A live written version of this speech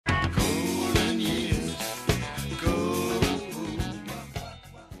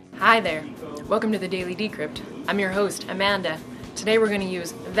Hi there. Welcome to the Daily Decrypt. I'm your host, Amanda. Today we're going to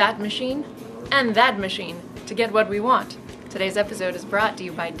use that machine and that machine to get what we want. Today's episode is brought to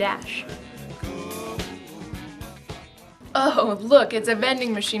you by Dash. Oh, look, it's a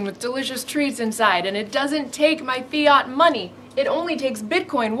vending machine with delicious treats inside, and it doesn't take my fiat money. It only takes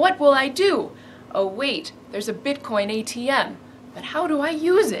Bitcoin. What will I do? Oh wait, there's a Bitcoin ATM. But how do I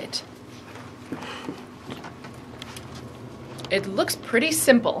use it? It looks pretty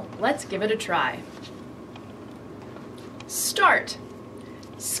simple. Let's give it a try. Start.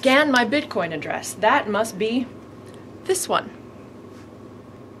 Scan my Bitcoin address. That must be this one.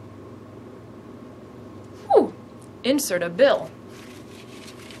 Ooh, insert a bill.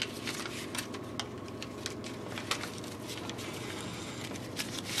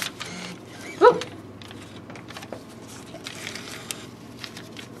 Ooh.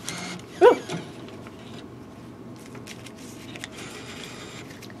 Ooh.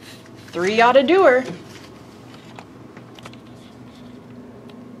 3 ought to do her.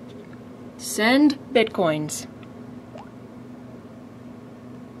 Send Bitcoins.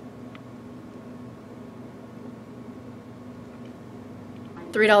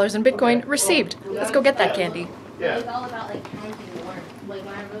 $3 in Bitcoin received. Let's go get that candy. Yeah. It's all about like counting the words. Like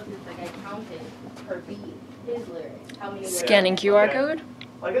when I wrote this, like I counted per beat his lyrics. How many Scanning QR code.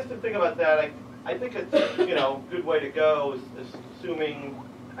 Well, I guess the thing about that, I think it's good way to go is assuming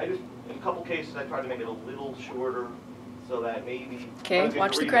in a couple cases I try to make it a little shorter so that maybe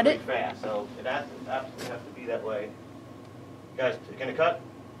Watch the credit. Really fast. So it absolutely has to be that way. Guys, can it cut?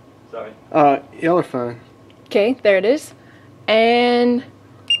 Sorry. Y'all are fine. Okay, there it is. And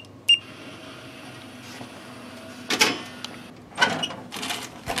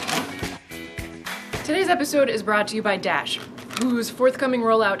today's episode is brought to you by Dash, whose forthcoming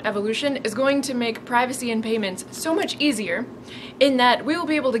rollout evolution is going to make privacy and payments so much easier in that we will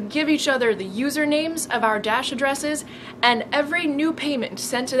be able to give each other the usernames of our Dash addresses, and every new payment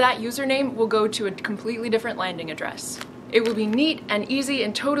sent to that username will go to a completely different landing address. It will be neat and easy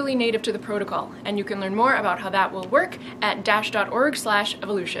and totally native to the protocol, and you can learn more about how that will work at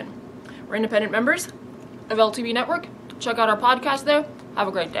dash.org/evolution. We're independent members of LTV Network. Check out our podcast there. Have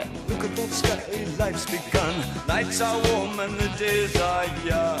a great day. Look at the sky, life's begun. Nights are warm and the days are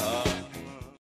young.